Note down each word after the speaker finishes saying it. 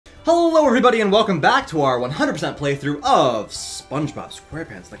Hello everybody and welcome back to our 100% playthrough of SpongeBob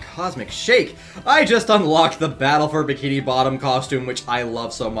SquarePants The Cosmic Shake. I just unlocked the Battle for Bikini Bottom costume, which I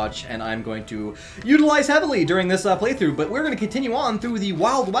love so much, and I'm going to utilize heavily during this playthrough, but we're going to continue on through the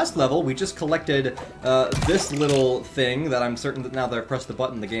Wild West level. We just collected this little thing that I'm certain that now that I press the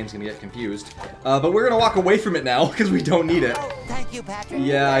button, the game's going to get confused. But we're going to walk away from it now, because we don't need it. Oh, thank you, Patrick.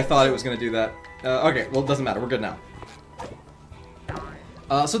 Yeah, I thought it was going to do that. Okay, well, it doesn't matter. We're good now.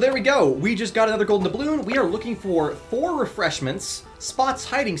 So there we go. We just got another golden doubloon. We are looking for 4 refreshments, Spot's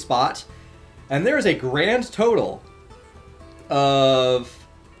hiding spot, and there is a grand total of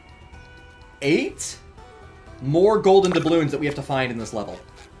 8 more golden doubloons that we have to find in this level.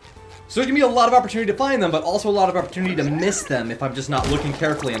 So there's going to be a lot of opportunity to find them, but also a lot of opportunity to miss them if I'm just not looking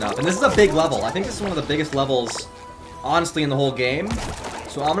carefully enough. And this is a big level. I think this is one of the biggest levels, honestly, in the whole game.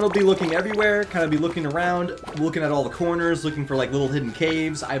 So I'm going to be looking everywhere, kind of be looking around, looking at all the corners, looking for like little hidden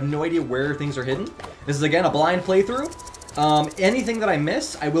caves. I have no idea where things are hidden. This is, again, a blind playthrough. Anything that I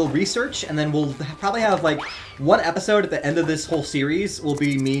miss, I will research, and then we'll probably have like one episode at the end of this whole series will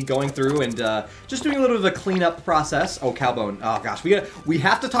be me going through and just doing a little bit of a cleanup process. Oh, Cowbone. Oh, gosh. We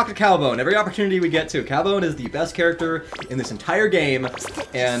have to talk to Cowbone every opportunity we get to. Cowbone is the best character in this entire game,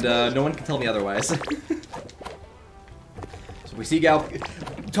 and no one can tell me otherwise. We see talking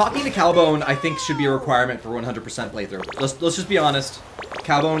to Cowbone, I think, should be a requirement for 100% playthrough. Let's just be honest.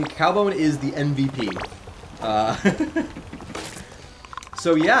 Cowbone is the MVP.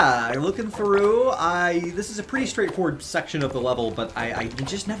 So yeah, looking through, this is a pretty straightforward section of the level, but I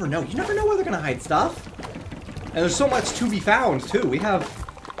just never know. You never know where they're gonna hide stuff. And there's so much to be found too. We have,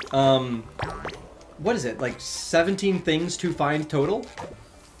 what is it, like 17 things to find total?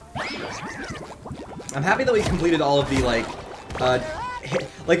 I'm happy that we completed all of the, like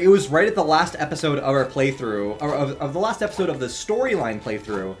it was right at the last episode of our playthrough, or of the last episode of the storyline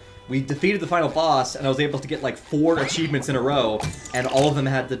playthrough. We defeated the final boss, and I was able to get like 4 achievements in a row, and all of them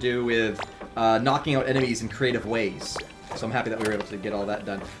had to do with knocking out enemies in creative ways. So I'm happy that we were able to get all that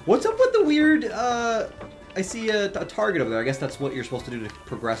done. What's up with the weird, I see a target over there. I guess that's what you're supposed to do to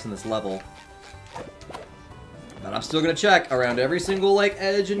progress in this level. But I'm still gonna check around every single, like,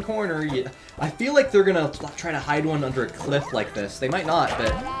 edge and corner. Yeah. I feel like they're gonna try to hide one under a cliff like this. They might not,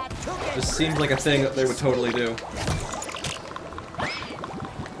 but this seems like a thing that they would totally do.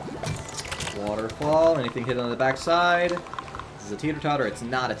 Waterfall, anything hidden on the backside? This is a teeter-totter. It's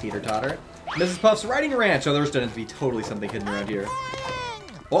not a teeter-totter. Mrs. Puff's riding a ranch. Oh, there's going to be totally something hidden around here.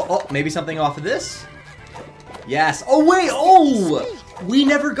 Oh, maybe something off of this? Yes. Oh, wait! Oh! We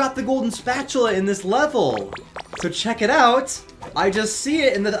never got the golden spatula in this level. So check it out. I just see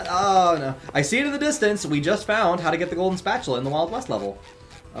it in the... Oh, no. I see it in the distance. We just found how to get the golden spatula in the Wild West level.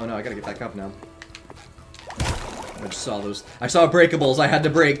 Oh, no. I gotta get back up now. I just saw those. I saw breakables I had to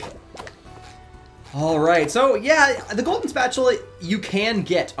break. Alright. So, yeah, the golden spatula you can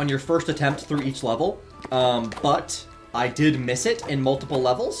get on your first attempt through each level. But I did miss it in multiple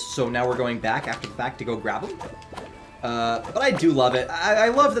levels. So now we're going back after the fact to go grab them. But I do love it. I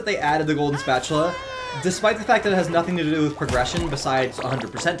love that they added the golden spatula, despite the fact that it has nothing to do with progression besides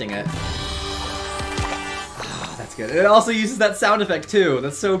 100%ing it. Oh, that's good. It also uses that sound effect too.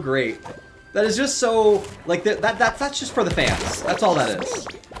 That's so great. That is just so, like, that's just for the fans. That's all that is.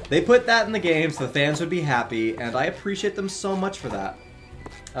 They put that in the game so the fans would be happy, and I appreciate them so much for that.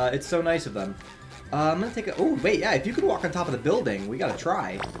 It's so nice of them. I'm gonna take a... Oh, wait, yeah, if you could walk on top of the building, we gotta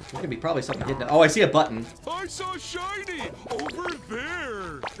try. There's gonna be probably something hidden... Oh, I see a button. I saw shiny over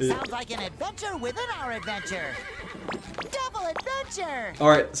there. Sounds like an adventure within our adventure. Double adventure!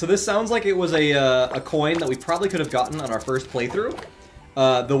 Alright, so this sounds like it was a coin that we probably could have gotten on our first playthrough.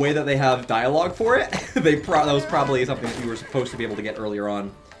 The way that they have dialogue for it, that was probably something that you were supposed to be able to get earlier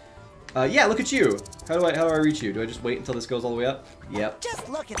on. Yeah, look at you. How do I reach you? Do I just wait until this goes all the way up? Yep. Just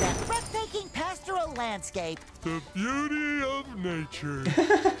look at that breathtaking pastoral landscape. The beauty of nature.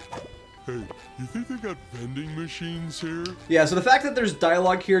 Hey, you think they got vending machines here? Yeah, so the fact that there's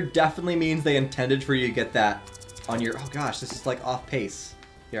dialogue here definitely means they intended for you to get that on your... Oh gosh, this is like off pace.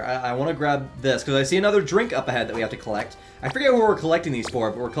 Here, I want to grab this, because I see another drink up ahead that we have to collect. I forget what we're collecting these for,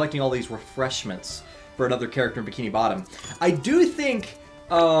 but we're collecting all these refreshments for another character in Bikini Bottom. I do think...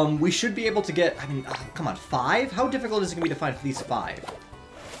 we should be able to get, I mean, come on, 5? How difficult is it going to be to find these 5?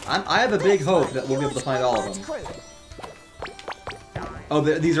 I have a big hope that we'll be able to find all of them. Oh,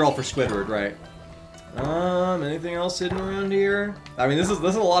 these are all for Squidward, right? Anything else hidden around here? I mean, this is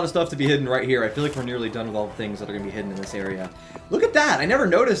a lot of stuff to be hidden right here. I feel like we're nearly done with all the things that are going to be hidden in this area. Look at that! I never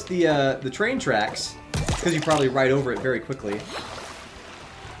noticed the train tracks, because you probably ride over it very quickly.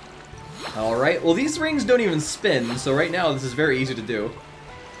 Alright, well these rings don't even spin, so right now this is very easy to do.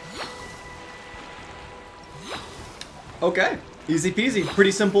 Okay, easy peasy.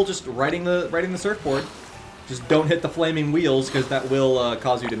 Pretty simple, just riding the surfboard. Just don't hit the flaming wheels, because that will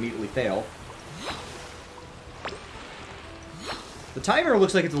cause you to immediately fail. The timer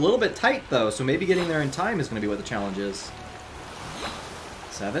looks like it's a little bit tight, though, so maybe getting there in time is going to be what the challenge is.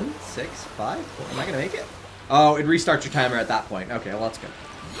 7, 6, 5, 4. Am I going to make it? Oh, it restarts your timer at that point. Okay, well, that's good.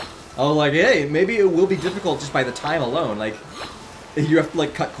 Oh, like, hey, maybe it will be difficult just by the time alone. Like, you have to,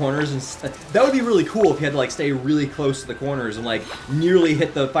 like, cut corners and that would be really cool if you had to, like, stay really close to the corners and, like, nearly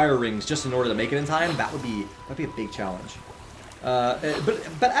hit the fire rings just in order to make it in time. That'd be a big challenge. But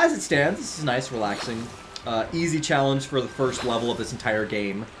as it stands, this is nice, relaxing. Easy challenge for the first level of this entire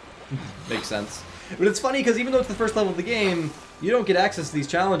game. Makes sense. But it's funny because even though it's the first level of the game, you don't get access to these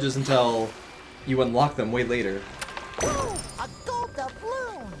challenges until you unlock them way later. Ooh, a gold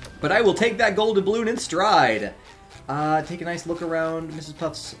doubloon! But I will take that gold doubloon in stride. Take a nice look around Mrs.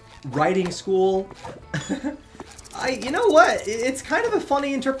 Puff's riding school. You know what? It's kind of a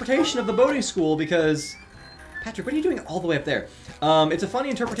funny interpretation of the boating school because... Patrick, what are you doing all the way up there? It's a funny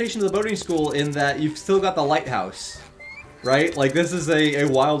interpretation of the boating school in that you've still got the lighthouse, right? Like, this is a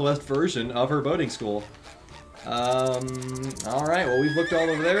Wild West version of her boating school. Alright, well, we've looked all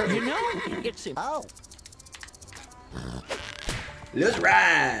over there. You know, it's... Oh. Let's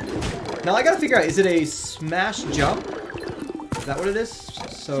ride! Now, I gotta figure out, is it a smash jump? Is that what it is?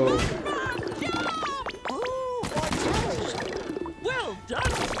 So... Ooh, more jelly. Well done,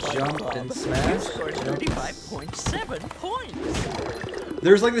 Jump and You smash. scored 35.7 points.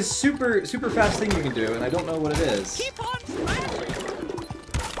 There's like this super fast thing you can do, and I don't know what it is. Keep on smashing.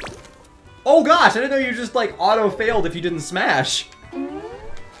 Oh gosh, I didn't know you just like auto-failed if you didn't smash.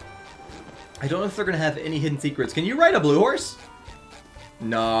 I don't know if they're gonna have any hidden secrets. Can you ride a blue horse?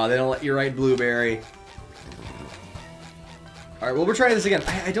 No, they don't let you ride Blueberry. Alright, well, we're trying this again.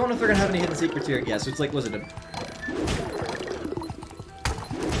 I don't know if they're gonna have any hidden secrets here. Yeah, so it's like, was it a...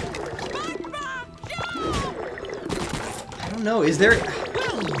 I don't know, is there...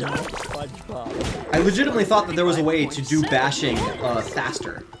 Well done, SpongeBob. I legitimately thought that there was a way to do bashing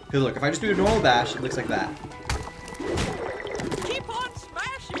faster. Because look, if I just do a normal bash, it looks like that. Keep on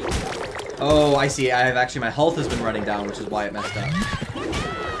smashing. Oh, I see. I have actually, my health has been running down, which is why it messed up.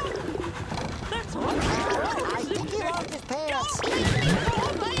 That's all. I think he lost his pants.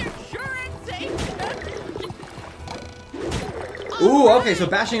 Ooh, okay, so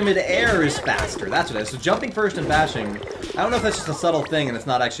bashing mid-air is faster. That's what it is. So jumping first and bashing. I don't know if that's just a subtle thing and it's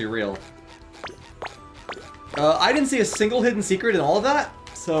not actually real. I didn't see a single hidden secret in all of that,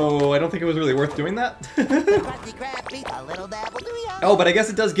 so I don't think it was really worth doing that. Krusty Krab beats a little dabble, do ya? Oh, but I guess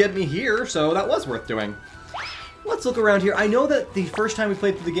it does get me here, so that was worth doing. Let's look around here. I know that the first time we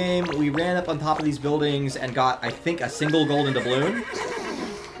played through the game, we ran up on top of these buildings and got, I think, a single golden doubloon.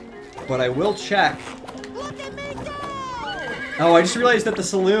 But I will check. Look at me go! Oh, I just realized that the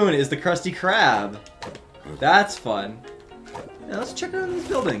saloon is the Krusty Krab. That's fun. Yeah, let's check around these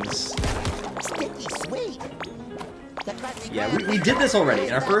buildings. Sticky sweet. The Krusty Yeah, Krab we did this already.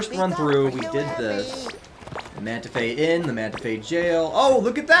 In our beats first a run through, we did this. The Mantafay Inn, the Mantafay Jail. Oh,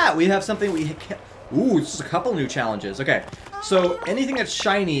 look at that! We have something we... Ooh, it's a couple new challenges. Okay, so anything that's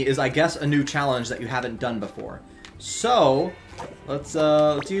shiny is, I guess, a new challenge that you haven't done before. So, let's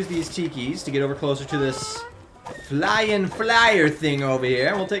use these tikis to get over closer to this flying flyer thing over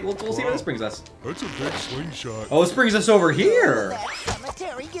here. We'll see where this brings us. That's a big slingshot. Oh, this brings us over here. That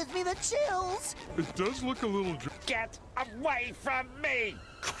cemetery gives me the chills. It does look a little... Get away from me,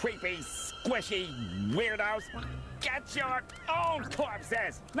 creepy, squishy weirdos! Get your own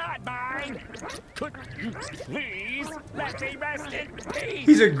corpses, not mine! Could you please let me rest in peace?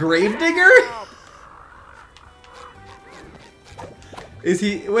 He's a gravedigger? Is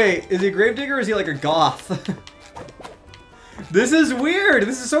he... Wait, is he a gravedigger or is he like a goth? This is weird!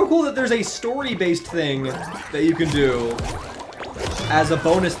 This is so cool that there's a story-based thing that you can do as a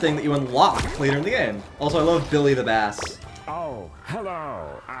bonus thing that you unlock later in the game. Also, I love Billy the Bass. Oh,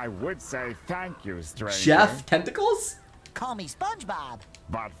 hello. I would say thank you, stranger. Chef Tentacles? Call me SpongeBob.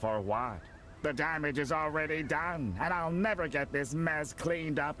 But for what? The damage is already done, and I'll never get this mess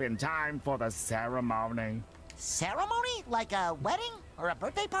cleaned up in time for the ceremony. Ceremony? Like a wedding? Or a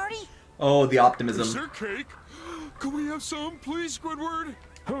birthday party? Oh, the Is optimism. there cake? Can we have some, please, Squidward?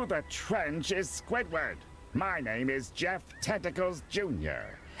 Who the trench is Squidward? My name is Jeff Tentacles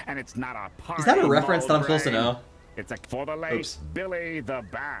Jr., and it's not a party. Is that a reference that I'm mold supposed to brain. know? It's for the late Oops. Billy the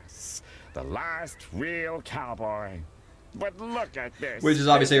Bass, the last real cowboy. But look at this. Which is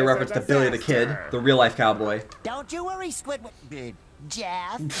obviously a This reference is to Billy the Kid, disaster. the real-life cowboy. Don't you worry, Squidward.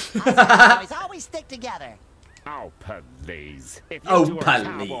 Jeff. Us boys always stick together. Oh, please. If you Oh, two are please.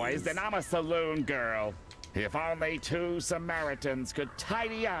 cowboys, then I'm a saloon girl. If only 2 Samaritans could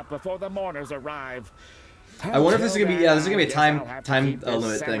tidy up before the mourners arrive. I wonder if this is gonna be, yeah, this is gonna be a Guess time I'll have to keep this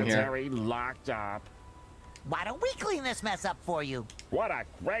limit thing here. cemetery locked up. Why don't we clean this mess up for you? What a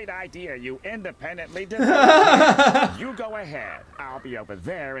great idea you independently developed. You go ahead. I'll be over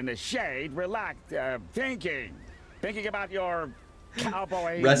there in the shade, relaxed, thinking about your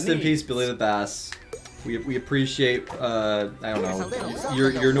cowboy Rest in needs. peace, Billy the Bass. We appreciate, I don't Here's a know, little something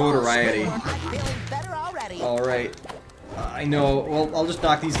your to notoriety. wash. I'm feeling better already. Alright. I know. Well, I'll just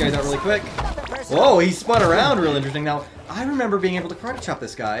knock these guys out really quick. Nothing personal. Whoa, he spun around real interesting. Now, I remember being able to karate chop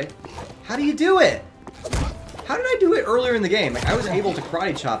this guy. How do you do it? How did I do it earlier in the game? Like, I was able to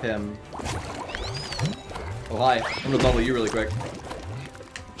karate chop him. Oh, hi. I'm gonna level you really quick.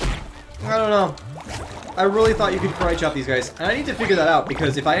 I don't know. I really thought you could karate chop these guys. And I need to figure that out,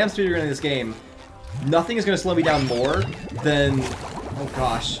 because if I am speedrunning this game, nothing is going to slow me down more than... Oh,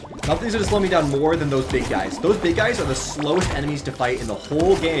 gosh. Nothing's going to slow me down more than those big guys. Those big guys are the slowest enemies to fight in the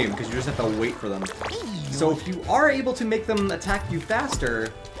whole game, because you just have to wait for them. So if you are able to make them attack you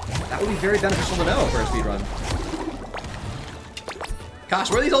faster, that would be very beneficial to know for a speedrun. Gosh,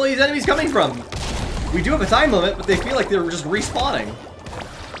 where are all these enemies coming from? We do have a time limit, but they feel like they're just respawning.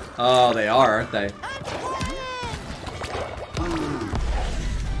 Oh, they are, aren't they?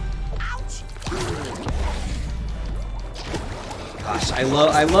 Gosh, I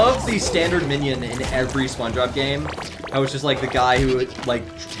love the standard minion in every SpongeBob game. How it's just like the guy who like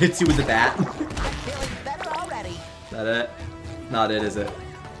hits you with the bat. I'm feeling better already. Is that it? Not it, is it?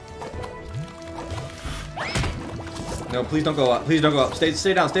 No, please don't go up. Please don't go up. Stay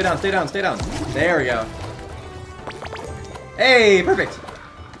down, stay down, stay down, stay down. There we go. Hey, perfect.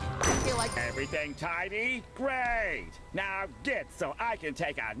 I feel like Everything tidy? Great! Now get so I can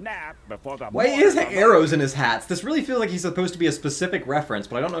take a nap before the Why is mourners arrows in his hats? This really feels like he's supposed to be a specific reference,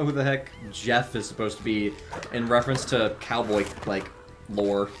 but I don't know who the heck Jeff is supposed to be in reference to cowboy, like,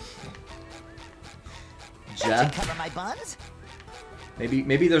 lore. that should Jeff? cover my buns.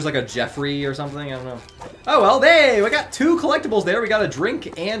 Maybe there's like a Jeffrey or something, I don't know. Oh well, hey, we got 2 collectibles there. We got a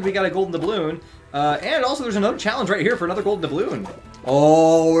drink and we got a golden doubloon. And also there's another challenge right here for another golden doubloon.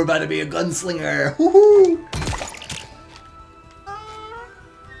 Oh, we're about to be a gunslinger. Woohoo!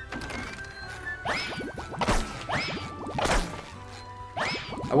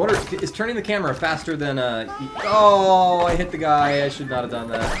 I wonder, is turning the camera faster than, oh, I hit the guy. I should not have done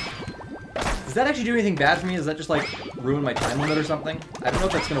that. Does that actually do anything bad for me? Does that just, like, ruin my time limit or something? I don't know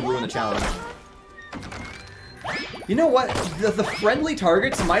if that's going to ruin the challenge. You know what? The friendly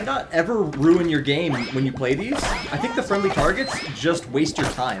targets might not ever ruin your game when you play these. I think the friendly targets just waste your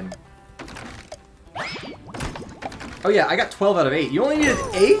time. Oh yeah, I got 12 out of 8. You only needed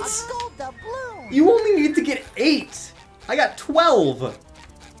 8? A gold doubloon. You only need to get 8! I got 12!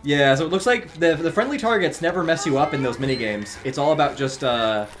 Yeah, so it looks like the friendly targets never mess you up in those minigames. It's all about just,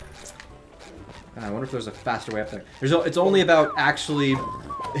 I wonder if there's a faster way up there. It's only about actually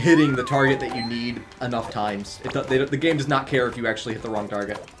hitting the target that you need enough times. The game does not care if you actually hit the wrong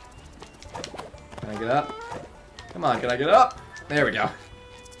target. Can I get up? Come on, can I get up? There we go.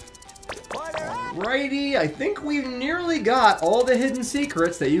 Alrighty, I think we've nearly got all the hidden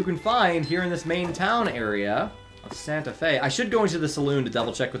secrets that you can find here in this main town area of Santa Fe. I should go into the saloon to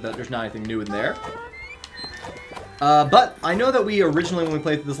double check that there's not anything new in there. But I know that we originally, when we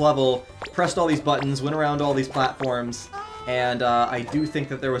played through this level, pressed all these buttons, went around all these platforms, and I do think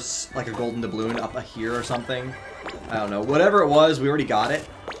that there was like a golden doubloon up here or something. I don't know. Whatever it was, we already got it.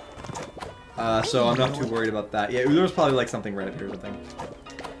 So I'm not too worried about that. Yeah, there was probably like something right up here or something.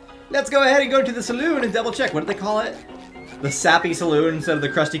 Let's go ahead and go to the saloon and double check. What did they call it? The Sappy Saloon instead of the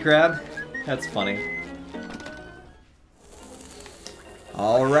Krusty Krab? That's funny.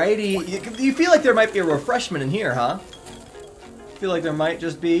 Alrighty. You feel like there might be a refreshment in here, huh? Feel like there might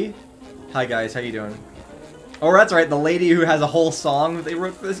just be. Hi guys, how you doing? Oh, that's right, the lady who has a whole song that they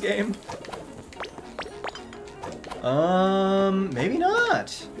wrote for this game. Maybe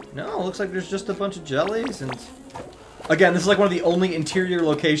not. No, looks like there's just a bunch of jellies and... Again, this is like one of the only interior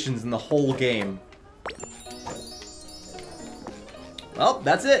locations in the whole game. Well,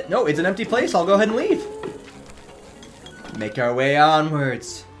 that's it. No, it's an empty place. I'll go ahead and leave. Make our way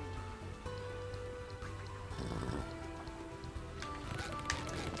onwards.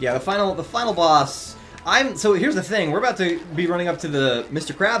 Yeah, the final boss. So here's the thing. We're about to be running up to the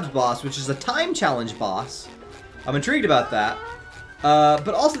Mr. Krabs boss, which is a time challenge boss. I'm intrigued about that.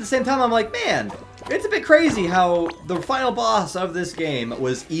 But also at the same time, I'm like, man, it's a bit crazy how the final boss of this game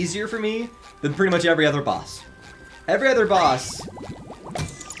was easier for me than pretty much every other boss. Every other boss,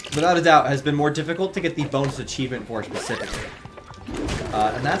 without a doubt, has been more difficult to get the bonus achievement for specifically.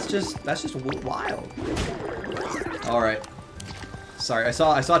 And that's just wild. Alright. Sorry, I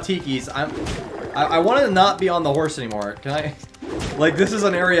saw Tiki's. I want to not be on the horse anymore. Can I? Like, this is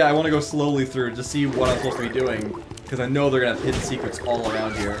an area I want to go slowly through to see what I'm supposed to be doing. Because I know they're going to have hidden secrets all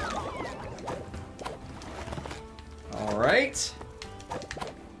around here. Alright.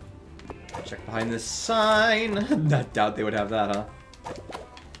 Check behind this sign. I doubt they would have that, huh?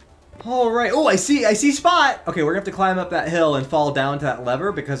 Alright. Oh, I see Spot! Okay, we're going to have to climb up that hill and fall down to that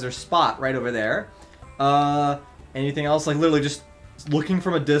lever because there's Spot right over there. Anything else? Like, literally just looking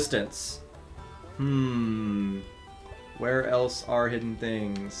from a distance. Where else are hidden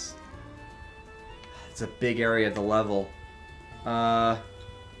things? It's a big area of the level.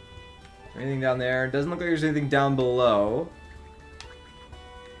 Anything down there? Doesn't look like there's anything down below.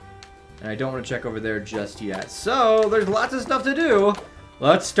 And I don't want to check over there just yet. So, there's lots of stuff to do.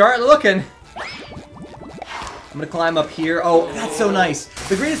 Let's start looking. I'm gonna climb up here. Oh, that's so nice.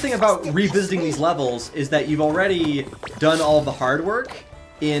 The greatest thing about revisiting these levels is that you've already done all the hard work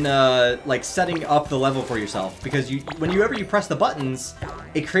in like setting up the level for yourself, because whenever you press the buttons,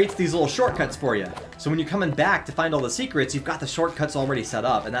 it creates these little shortcuts for you. So when you're coming back to find all the secrets, you've got the shortcuts already set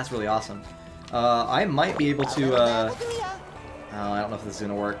up, and that's really awesome. I might be able to oh, I don't know if this is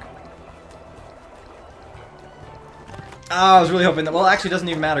gonna work. Oh, I was really hoping that, well, actually it doesn't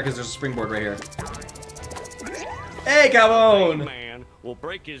even matter because there's a springboard right here. Hey, Carbone! Man will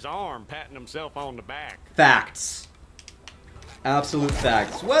break his arm patting himself on the back. Facts. Absolute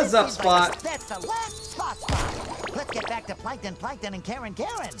facts. What's up, Spot? That's the last spot. Let's get back to Plankton, and Karen.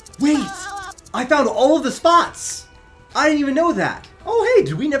 Wait! I found all of the spots! I didn't even know that. Oh, hey,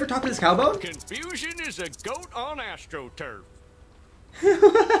 did we never talk to this Cowbone? Confusion is a goat on AstroTurf.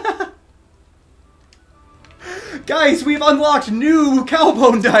 Guys, we've unlocked new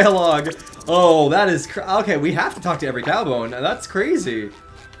Cowbone dialogue! Oh, that is okay, we have to talk to every Cowbone. That's crazy.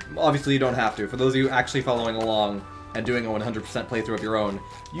 Obviously, you don't have to. For those of you actually following along and doing a 100% playthrough of your own,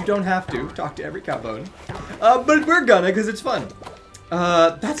 you don't have to talk to every Cowbone. But we're gonna, because it's fun.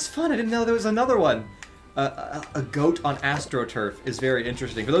 That's fun. I didn't know there was another one. A goat on AstroTurf is very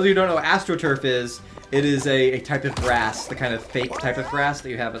interesting. For those of you who don't know what AstroTurf is, it is a type of grass, the kind of fake type of grass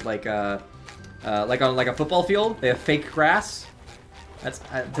that you have at like on a football field. They have fake grass. That's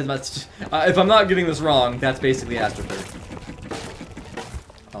if I'm not getting this wrong, that's basically AstroTurf.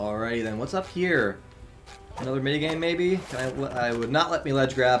 Alrighty then, what's up here? Another minigame maybe? I would not let me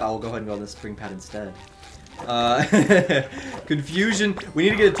ledge grab. I will go ahead and go on this spring pad instead. Confusion. We need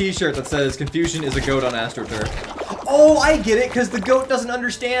to get a t-shirt that says Confusion is a goat on AstroTurf. Oh, I get it, because the goat doesn't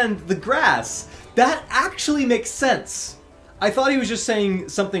understand the grass. That actually makes sense. I thought he was just saying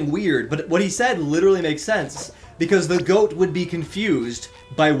something weird, but what he said literally makes sense, because the goat would be confused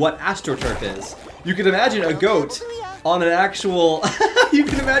by what AstroTurf is. You can imagine a goat on an actual... you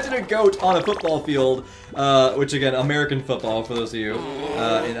can imagine a goat on a football field, which again, American football for those of you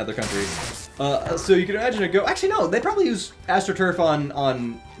in other countries. So you can imagine a goat... Actually, no, they probably use AstroTurf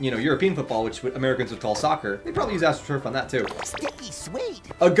on European football, which Americans would call soccer. They probably use AstroTurf on that too. Sticky sweet.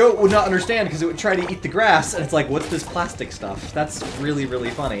 A goat would not understand because it would try to eat the grass, and it's like, what's this plastic stuff? That's really, really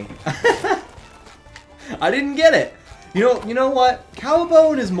funny. I didn't get it. You know what?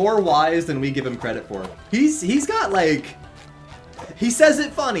 Cowbone is more wise than we give him credit for. He's got like... He says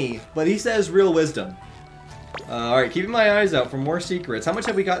it funny, but he says real wisdom. Alright, keeping my eyes out for more secrets. How much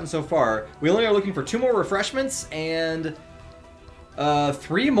have we gotten so far? We only are looking for 2 more refreshments and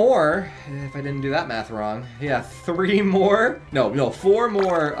 3 more, if I didn't do that math wrong. Yeah, 3 more. No, 4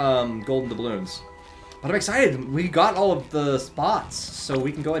 more golden doubloons. But I'm excited. We got all of the spots, so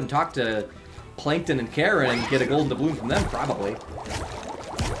we can go ahead and talk to Plankton and Karen and get a golden doubloon from them, probably.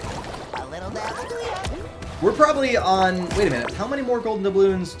 A little dabble to ya. We're probably on... Wait a minute. How many more golden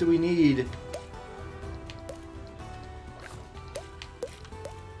doubloons do we need?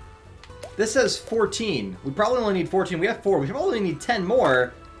 This says 14. We probably only need 14. We have 4. We probably need 10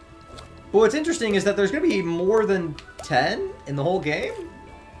 more. But what's interesting is that there's going to be more than 10 in the whole game.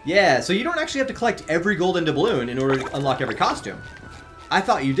 Yeah, so you don't actually have to collect every golden doubloon in order to unlock every costume. I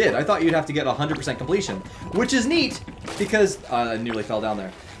thought you did. I thought you'd have to get 100% completion, which is neat because... I nearly fell down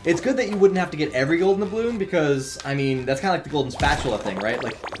there. It's good that you wouldn't have to get every golden doubloon because, I mean, that's kind of like the golden spatula thing, right?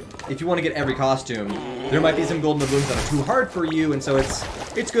 Like, if you want to get every costume, there might be some golden doubloons that are too hard for you, and so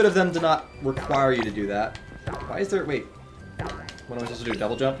it's good of them to not require you to do that. Why is there... Wait. What am I supposed to do?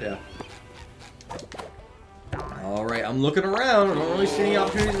 Double jump? Yeah. Alright, I'm looking around. I don't really see any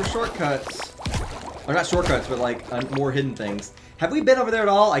opportunities for shortcuts. Or not shortcuts, but like more hidden things. Have we been over there at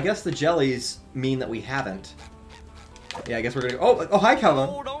all? I guess the jellies mean that we haven't. Yeah, I guess we're gonna go... Oh, hi, Calvin.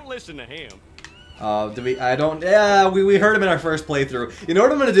 Oh, don't listen to him. Do we... I don't... Yeah, we heard him in our first playthrough. You know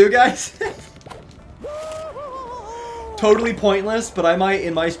what I'm gonna do, guys? totally pointless, but I might,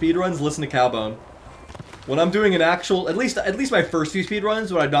 in my speedruns, listen to Cowbone. When I'm doing an actual, at least my first few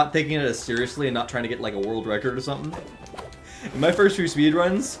speedruns, when I'm not taking it as seriously and not trying to get like a world record or something. In my first few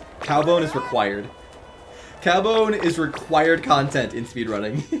speedruns, Cowbone is required. Cowbone is required content in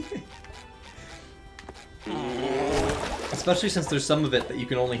speedrunning. Especially since there's some of it that you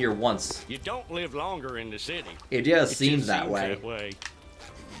can only hear once. You don't live longer in the city. It just It seems just that seems way. that way.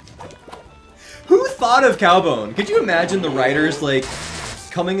 Who thought of Cowbone? Could you imagine the writers, like,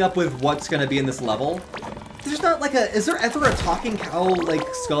 coming up with what's gonna be in this level? There's not like a... Is there ever a talking cow, like,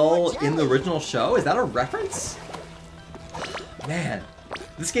 skull in the original show? Is that a reference? Man.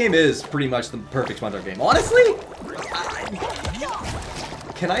 This game is pretty much the perfect SpongeBob game. Honestly?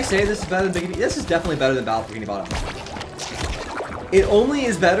 Can I say this is better than Bikini? This is definitely better than Battle for Bikini Bottom. It only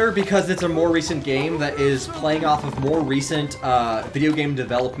is better because it's a more recent game that is playing off of more recent video game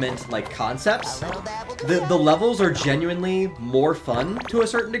development like concepts. The levels are genuinely more fun to a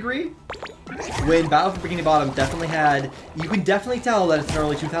certain degree. When Battle for Bikini Bottom definitely had, you can definitely tell that it's an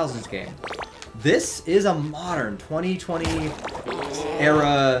early 2000s game. This is a modern 2020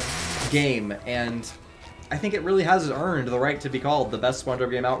 era game, and I think it really has earned the right to be called the best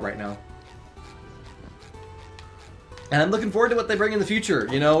SpongeBob game out right now. And I'm looking forward to what they bring in the future,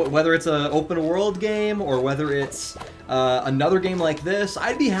 you know, whether it's an open world game or whether it's another game like this.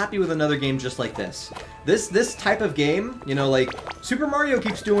 I'd be happy with another game just like this. This type of game, you know, like Super Mario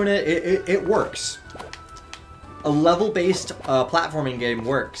keeps doing it, it works. A level-based platforming game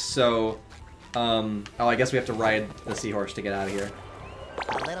works, so, oh, I guess we have to ride the seahorse to get out of here.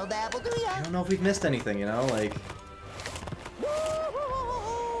 A little dab will do ya. I don't know if we've missed anything, you know, like...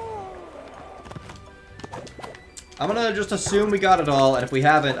 I'm gonna just assume we got it all, and if we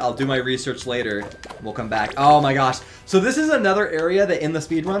haven't, I'll do my research later. We'll come back. Oh my gosh. So this is another area that in the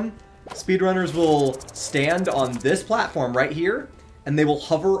speedrun, speedrunners will stand on this platform right here, and they will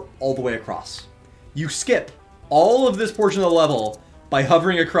hover all the way across. You skip all of this portion of the level by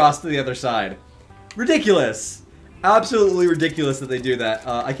hovering across to the other side. Ridiculous. Absolutely ridiculous that they do that.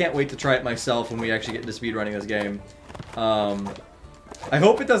 I can't wait to try it myself when we actually get into speedrunning this game. I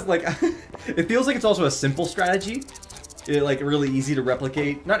hope it does, like, it feels like it's also a simple strategy. Like, really easy to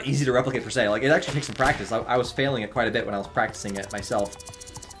replicate. Not easy to replicate per se, like, it actually takes some practice. I was failing it quite a bit when I was practicing it myself.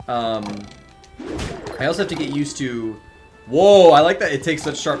 I also have to get used to... Whoa, I like that it takes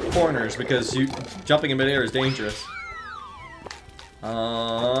such sharp corners, because jumping in midair is dangerous.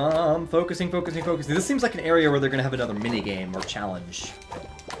 Focusing. This seems like an area where they're gonna have another minigame or challenge.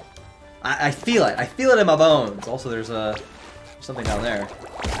 I feel it. I feel it in my bones. Also, there's something down there.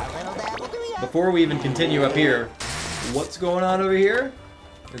 Before we even continue up here, what's going on over here?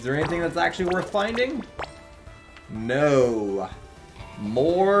 Is there anything that's actually worth finding? No.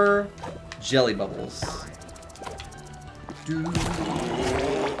 More jelly bubbles.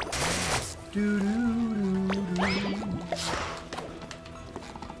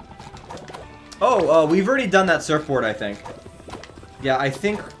 Oh, we've already done that surfboard, I think. Yeah, I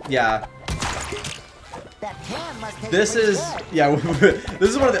think, yeah. This is, yeah, this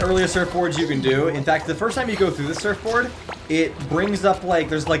is one of the earliest surfboards you can do. In fact, the first time you go through the surfboard, it brings up, like,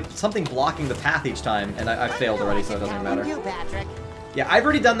 there's, like, something blocking the path each time, and I failed already, so it doesn't even matter. Yeah, I've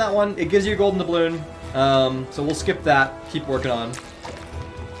already done that one. It gives you a golden doubloon, so we'll skip that. Keep working on.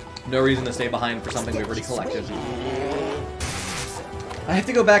 No reason to stay behind for something we've already collected. I have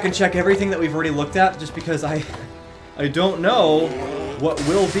to go back and check everything that we've already looked at, just because I don't know what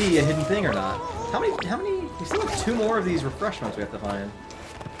will be a hidden thing or not. How many, we still have 2 more of these refreshments we have to find.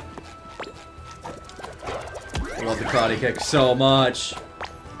 I love the karate kick so much.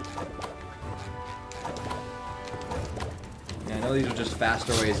 Yeah, I know these are just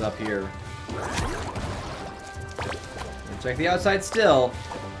faster ways up here. Check the outside still,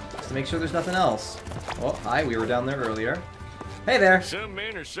 just to make sure there's nothing else. Oh, hi, we were down there earlier. Hey there! Some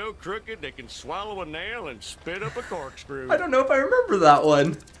men are so crooked they can swallow a nail and spit up a corkscrew. I don't know if I remember that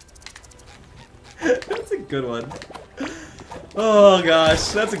one. That's a good one. Oh gosh,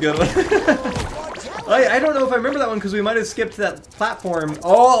 that's a good one. I don't know if I remember that one because we might have skipped that platform.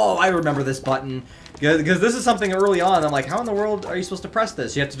 Oh, I remember this button. Because this is something early on. I'm like, how in the world are you supposed to press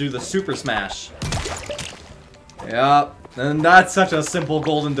this? You have to do the super smash. Yep. And that's such a simple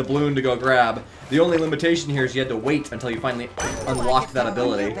golden doubloon to go grab. The only limitation here is you had to wait until you finally unlocked that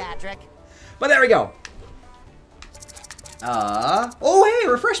ability. But there we go. Oh hey,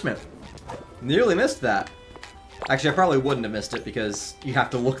 refreshment. Nearly missed that. Actually, I probably wouldn't have missed it because you have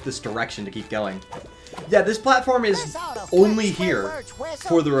to look this direction to keep going. Yeah, this platform is only here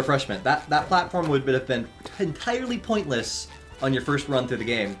for the refreshment. That platform would have been entirely pointless on your first run through the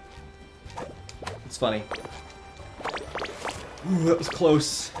game. It's funny. Ooh, that was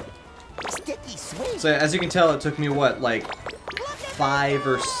close. Sticky sweet. So as you can tell, it took me, what, like 5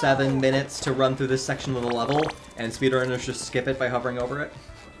 or 7 minutes to run through this section of the level, and speedrunners just skip it by hovering over it.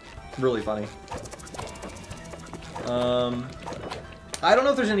 Really funny. I don't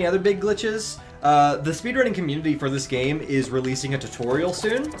know if there's any other big glitches. The speedrunning community for this game is releasing a tutorial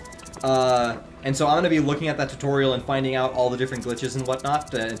soon. And so I'm going to be looking at that tutorial and finding out all the different glitches and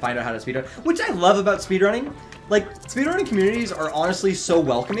whatnot and find out how to speedrun, which I love about speedrunning. Like, speedrunning communities are honestly so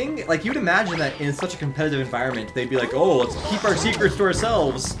welcoming. Like, you'd imagine that in such a competitive environment, they'd be like, oh, let's keep our secrets to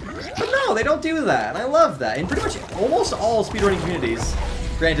ourselves. But no, they don't do that, and I love that. In pretty much almost all speedrunning communities,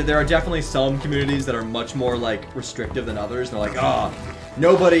 granted, there are definitely some communities that are much more, like, restrictive than others. They're like, ah,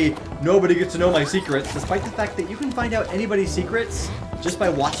 nobody gets to know my secrets, despite the fact that you can find out anybody's secrets just by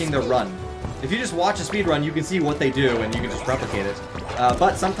watching their run. If you just watch a speedrun, you can see what they do, and you can just replicate it.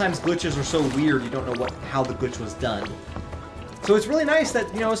 But sometimes glitches are so weird, you don't know how the glitch was done. So it's really nice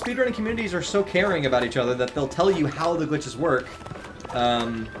that, you know, speedrunning communities are so caring about each other that they'll tell you how the glitches work.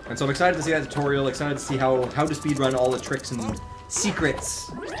 And so I'm excited to see that tutorial, excited to see how to speedrun all the tricks and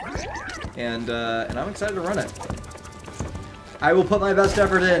secrets. And I'm excited to run it. I will put my best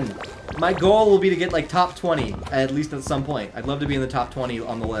effort in. My goal will be to get, like, top 20, at least at some point. I'd love to be in the top 20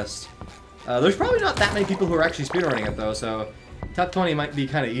 on the list. There's probably not that many people who are actually speedrunning it, though, so top 20 might be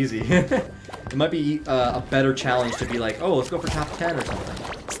kind of easy. It might be a better challenge to be like, oh, let's go for top 10 or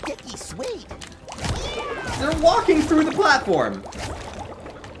something. Sticky sweet. They're walking through the platform!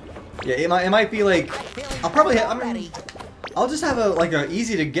 Yeah, it might be like, I'll just have a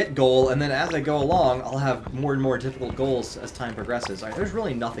easy to get goal, and then as I go along, I'll have more and more difficult goals as time progresses. Alright, there's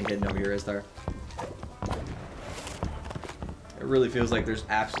really nothing hidden over here, is there? It really feels like there's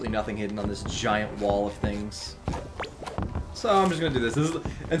absolutely nothing hidden on this giant wall of things. So I'm just gonna do this.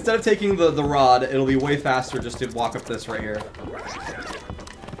 Instead of taking the rod, it'll be way faster just to walk up this right here.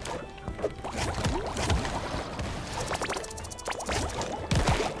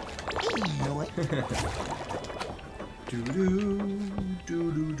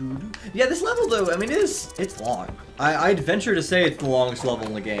 Yeah, this level though, I mean, it's long. I'd venture to say it's the longest level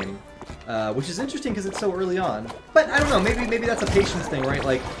in the game. Which is interesting because it's so early on. But I don't know, maybe that's a patience thing, right?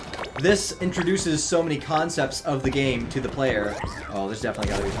 Like, this introduces so many concepts of the game to the player. Oh, there's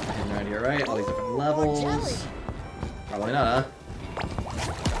definitely gotta be something hidden around here, right? All these different levels. Probably not,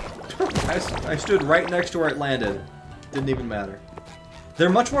 huh? I stood right next to where it landed. Didn't even matter. They're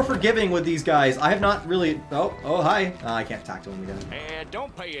much more forgiving with these guys. I have not really... Oh, hi. I can't talk to them again. And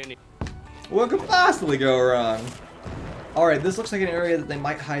don't pay any. What could possibly go wrong? Alright, this looks like an area that they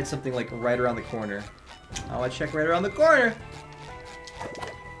might hide something, like, right around the corner. I want to check right around the corner.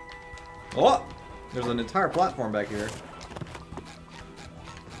 Oh! There's an entire platform back here.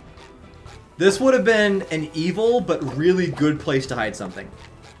 This would have been an evil, but really good place to hide something.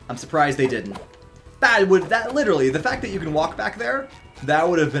 I'm surprised they didn't. That literally, the fact that you can walk back there, that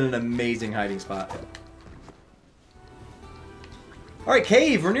would have been an amazing hiding spot. Alright,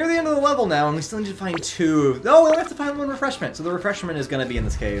 cave. We're near the end of the level now, and we still need to find 2. Oh, we only have to find 1 refreshment. So the refreshment is going to be in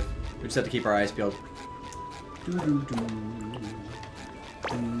this cave. We just have to keep our eyes peeled.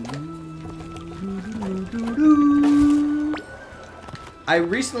 I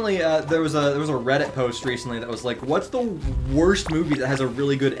recently, there was a Reddit post recently that was like, what's the worst movie that has a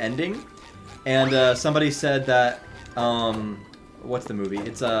really good ending? And somebody said that, what's the movie?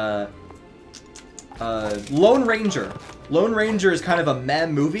 It's Lone Ranger. Lone Ranger is kind of a meh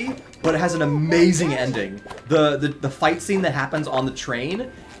movie, but it has an amazing ending. The fight scene that happens on the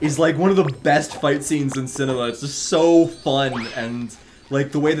train is like one of the best fight scenes in cinema. It's just so fun, and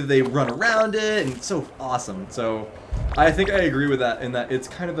like the way that they run around it, and it's so awesome. So I think I agree with that, in that it's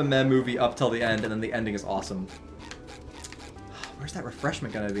kind of a meh movie up till the end, and then the ending is awesome. Where's that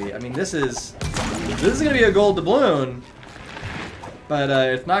refreshment gonna be? I mean, this is gonna be a gold doubloon, but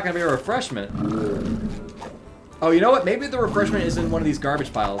it's not gonna be a refreshment. Oh, you know what? Maybe the refreshment is in one of these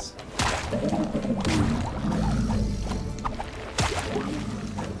garbage piles.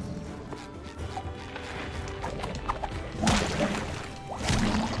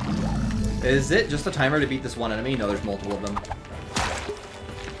 Is it just a timer to beat this one enemy? No, there's multiple of them.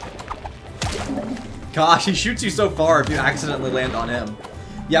 Gosh, he shoots you so far if you accidentally land on him.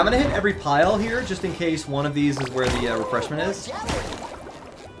 Yeah, I'm gonna hit every pile here just in case one of these is where the refreshment is.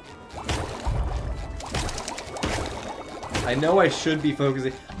 I know I should be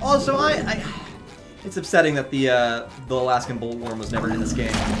focusing. Also, it's upsetting that the Alaskan bullworm was never in this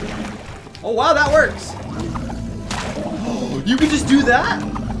game. Oh wow, that works! Oh, you can just do that?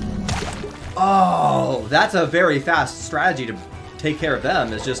 Oh, that's a very fast strategy to take care of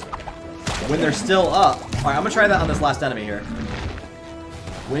them. Is just when they're still up. All right, I'm gonna try that on this last enemy here.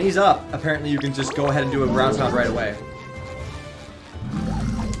 When he's up, apparently you can just go ahead and do a ground pound right away.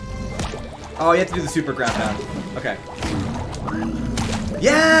 Oh, you have to do the super ground pound. Okay.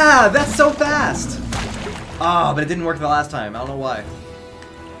 Yeah, that's so fast! Oh, but it didn't work the last time. I don't know why.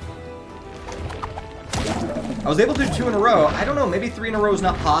 I was able to do 2 in a row. I don't know, maybe 3 in a row is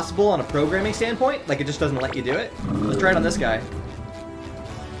not possible on a programming standpoint. Like, it just doesn't let you do it. Let's try it on this guy.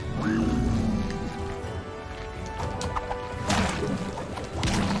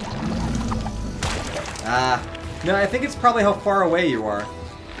 No, I think it's probably how far away you are.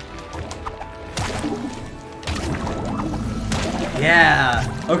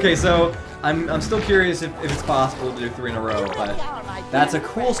 Yeah! Okay, so I'm still curious if it's possible to do 3 in a row, but that's a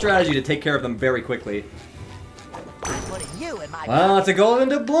cool strategy to take care of them very quickly. Well, it's a golden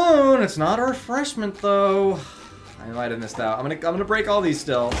doubloon. It's not a refreshment, though. I might have missed out. I'm gonna break all these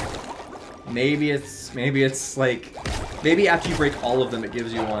still. Maybe it's like, maybe after you break all of them, it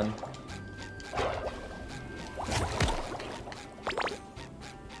gives you one.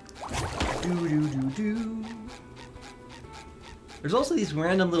 There's also these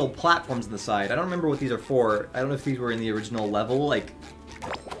random little platforms on the side. I don't remember what these are for. I don't know if these were in the original level, like...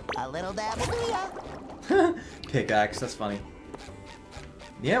 A little dabble Pickaxe, that's funny.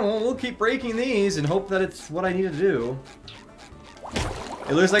 Yeah, well, we'll keep breaking these and hope that it's what I need to do.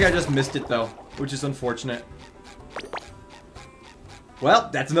 It looks like I just missed it, though, which is unfortunate. Well,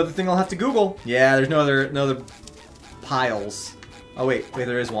 that's another thing I'll have to Google. Yeah, there's no other piles. Oh, wait,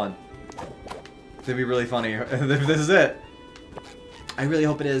 there is one. It'd be really funny if this is it. I really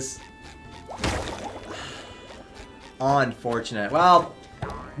hope it is. Unfortunate. Well,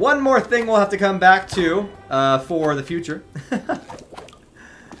 one more thing we'll have to come back to for the future.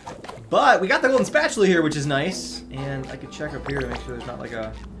 But we got the golden spatula here, which is nice. And I could check up here to make sure there's not like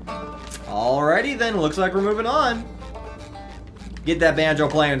a... Alrighty then, looks like we're moving on. Get that banjo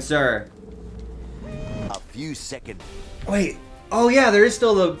playing, sir. A few seconds. Wait. Oh yeah, there is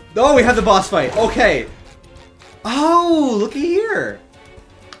still the... Oh, we have the boss fight. Okay. Oh, looky here.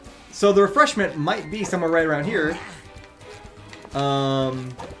 So the refreshment might be somewhere right around here.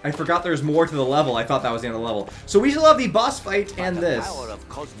 I forgot there's more to the level. I thought that was the end of the level. So we still have the boss fight and this. By the power of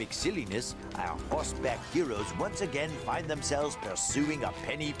cosmic silliness, our horseback heroes once again find themselves pursuing a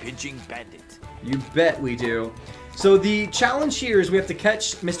penny-pinching bandit. You bet we do. So the challenge here is we have to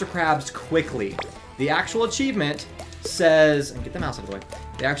catch Mr. Krabs quickly. The actual achievement says... And get the mouse out of the way.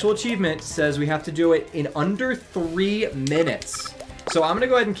 The actual achievement says we have to do it in under 3 minutes. So I'm going to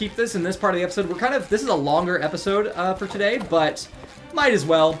go ahead and keep this in this part of the episode. This is a longer episode for today, but might as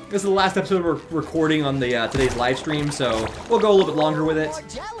well. This is the last episode we're recording on the today's live stream, so we'll go a little bit longer with it.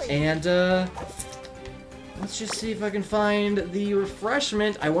 And let's just see if I can find the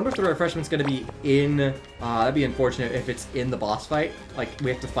refreshment. I wonder if the refreshment's going to be in... that'd be unfortunate if it's in the boss fight. Like,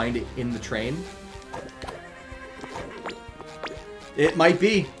 we have to find it in the train. It might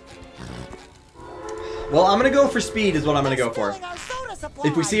be. Well, I'm going to go for speed is what I'm going to go for.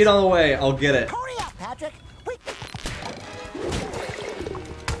 If we see it on the way, I'll get it. Hurry up, Patrick.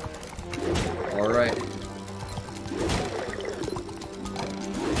 Alright.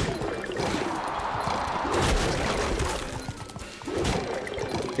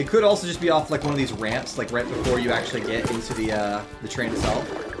 It could also just be off like one of these ramps, like right before you actually get into the train itself.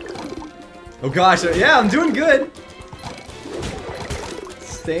 Oh gosh, yeah, I'm doing good.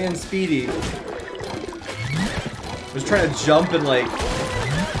 Staying speedy. I'm just trying to jump and like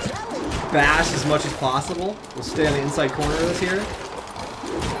bash as much as possible. We'll stay on the inside corner of this here.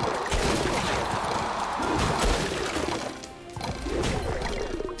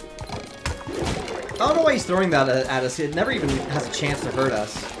 I don't know why he's throwing that at us. It never even has a chance to hurt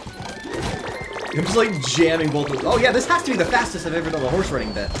us. I'm just like jamming both of them. Oh yeah, this has to be the fastest I've ever done a horse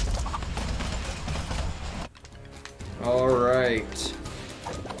running bit. Alright.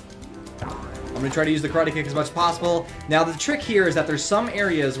 I'm going to try to use the karate kick as much as possible. Now the trick here is that there's some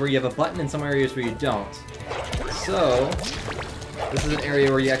areas where you have a button and some areas where you don't. So, this is an area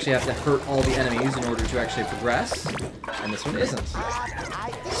where you actually have to hurt all the enemies in order to actually progress. And this one isn't.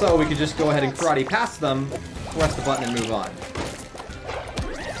 So we could just go ahead and karate past them, press the button and move on.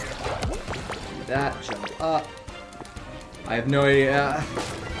 Do that, jump up. I have no idea.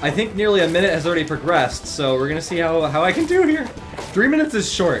 I think nearly a minute has already progressed, so we're going to see how I can do here. 3 minutes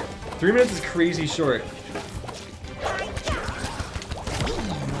is short. 3 minutes is crazy short.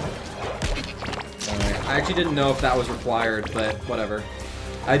 Alright, I actually didn't know if that was required, but whatever.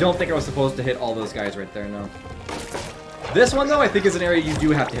 I don't think I was supposed to hit all those guys right there, no. This one, though, I think is an area you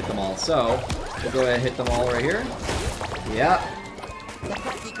do have to hit them all, so we'll go ahead and hit them all right here. Yep.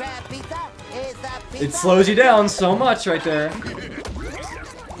 It Slows you down so much right there.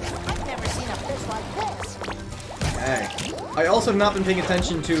 I also have not been paying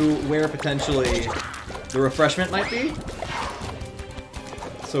attention to where potentially the refreshment might be.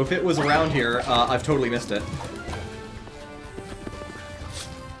 So if it was around here, I've totally missed it.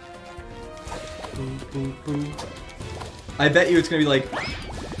 I bet you it's gonna be like...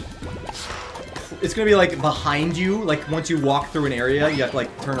 It's gonna be like behind you, like once you walk through an area, you have to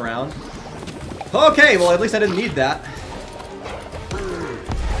like turn around. Okay, well at least I didn't need that.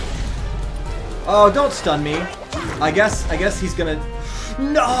 Oh, don't stun me. I guess he's gonna...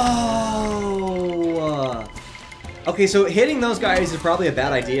 No! Okay, so hitting those guys is probably a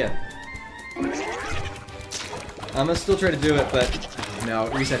bad idea. I'm gonna still try to do it, but... No,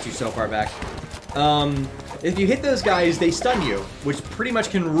 it resets you so far back. If you hit those guys, they stun you, which pretty much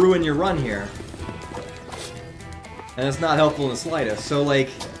can ruin your run here. And it's not helpful in the slightest. So, like,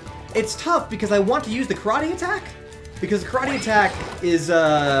 it's tough because I want to use the karate attack. Because the karate attack is,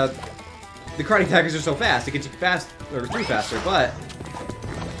 the karate attackers are so fast. It gets you fast, or through faster, but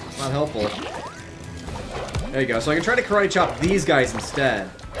it's not helpful. There you go. So I can try to karate chop these guys instead.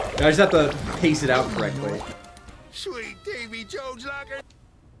 I just have to pace it out correctly. Sweet Davy Jones locker.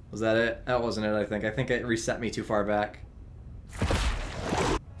 Was that it? That wasn't it, I think. I think it reset me too far back.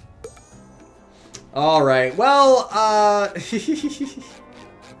 Alright, well, I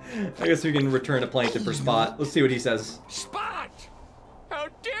guess we can return to Plankton for Spot. Let's see what he says. Spot! How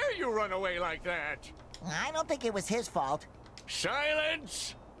dare you run away like that? I don't think it was his fault.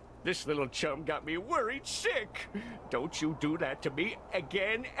 Silence! This little chum got me worried sick. Don't you do that to me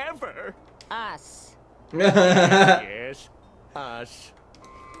again, ever. Us. Yes, us.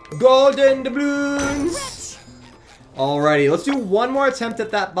 Golden doubloons! Alrighty, let's do one more attempt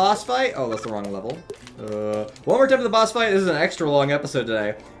at that boss fight. Oh, that's the wrong level. One more attempt at the boss fight. This is an extra long episode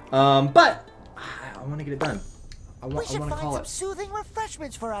today. But I want to get it done. I want to call it. Soothing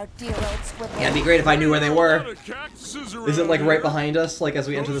refreshments for our dear old Squidward. Yeah, it'd be great if I knew where they were. Is it like right behind us, like as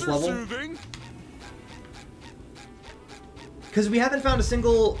we enter this level? Because we haven't found a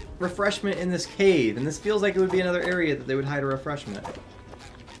single refreshment in this cave, and this feels like it would be another area that they would hide a refreshment.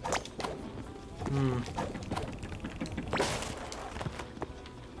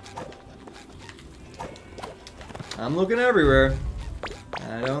 I'm looking everywhere.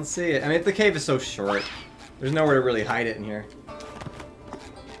 I don't see it. I mean, the cave is so short. There's nowhere to really hide it in here.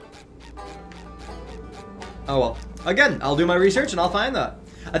 Oh well. Again, I'll do my research and I'll find that.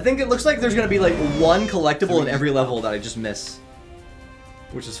 I think it looks like there's gonna be like one collectible in every level that I just miss.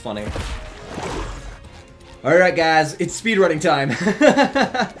 Which is funny. Alright guys, it's speedrunning time.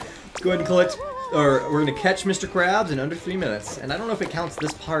 Let's go ahead and collect, or we're gonna catch Mr. Krabs in under 3 minutes. And I don't know if it counts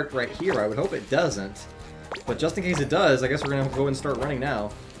this part right here. I would hope it doesn't. But just in case it does, I guess we're gonna go and start running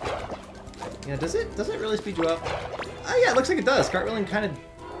now. Yeah, does it really speed you up? Oh yeah, it looks like it does. Cartwheeling kind of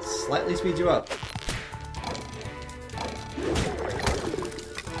slightly speeds you up.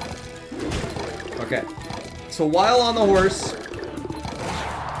 Okay. So while on the horse...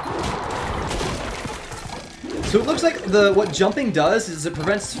 So it looks like what jumping does is it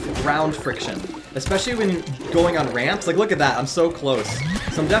prevents ground friction. Especially when going on ramps. Like, look at that. I'm so close.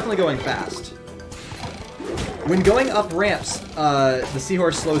 So I'm definitely going fast. When going up ramps, the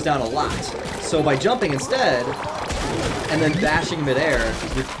seahorse slows down a lot. So by jumping instead, and then dashing midair,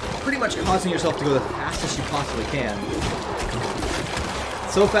 you're pretty much causing yourself to go the fastest you possibly can.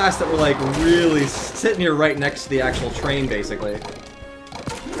 So fast that we're like really sitting here right next to the actual train, basically.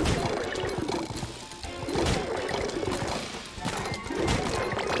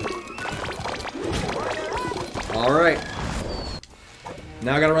 Alright.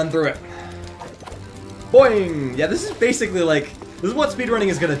 Now I gotta run through it. Boing! Yeah, this is basically like... This is what speedrunning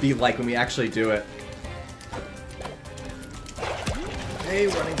is gonna be like when we actually do it. Okay,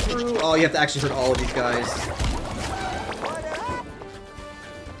 running through. Oh, you have to actually hurt all of these guys.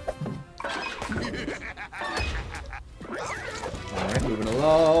 Alright, moving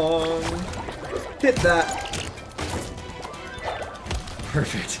along. Hit that.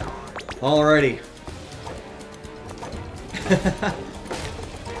 Perfect. Alrighty.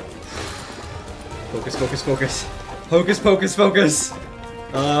 Focus, focus, focus. Hocus pocus focus!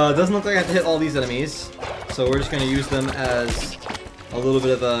 Doesn't look like I have to hit all these enemies. So we're just gonna use them as a little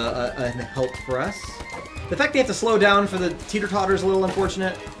bit of a help for us. The fact they have to slow down for the teeter-totter is a little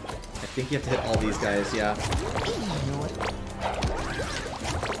unfortunate. I think you have to hit all these guys, yeah.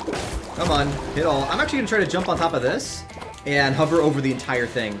 Come on, hit all. I'm actually gonna try to jump on top of this and hover over the entire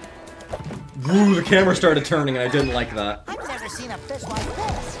thing. Woo, the camera started turning and I didn't like that. I've never seen a fish like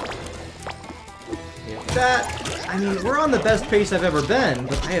this. That, I mean, we're on the best pace I've ever been,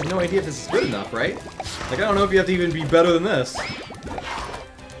 but I have no idea if this is good enough, right? Like, I don't know if you have to even be better than this.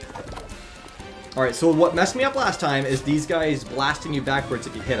 Alright, so what messed me up last time is these guys blasting you backwards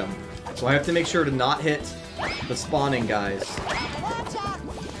if you hit them. So I have to make sure to not hit the spawning guys.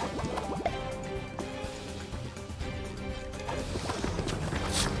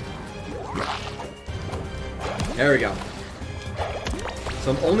 There we go.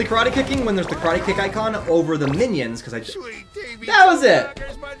 So I'm only karate kicking when there's the karate kick icon over the minions, because that was it!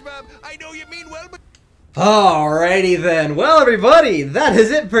 I know you mean well, but Alrighty then. Well, everybody, that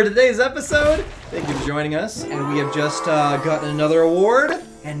is it for today's episode. Thank you for joining us, and we have just gotten another award.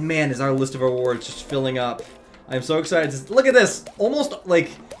 And man, is our list of awards just filling up. I'm so excited. Look at this. Almost like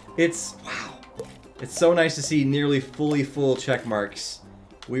it's, wow. It's so nice to see nearly fully full check marks.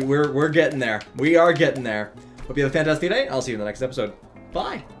 We're getting there. We are getting there. Hope you have a fantastic day. I'll see you in the next episode.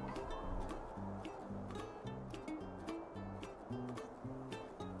 Bye.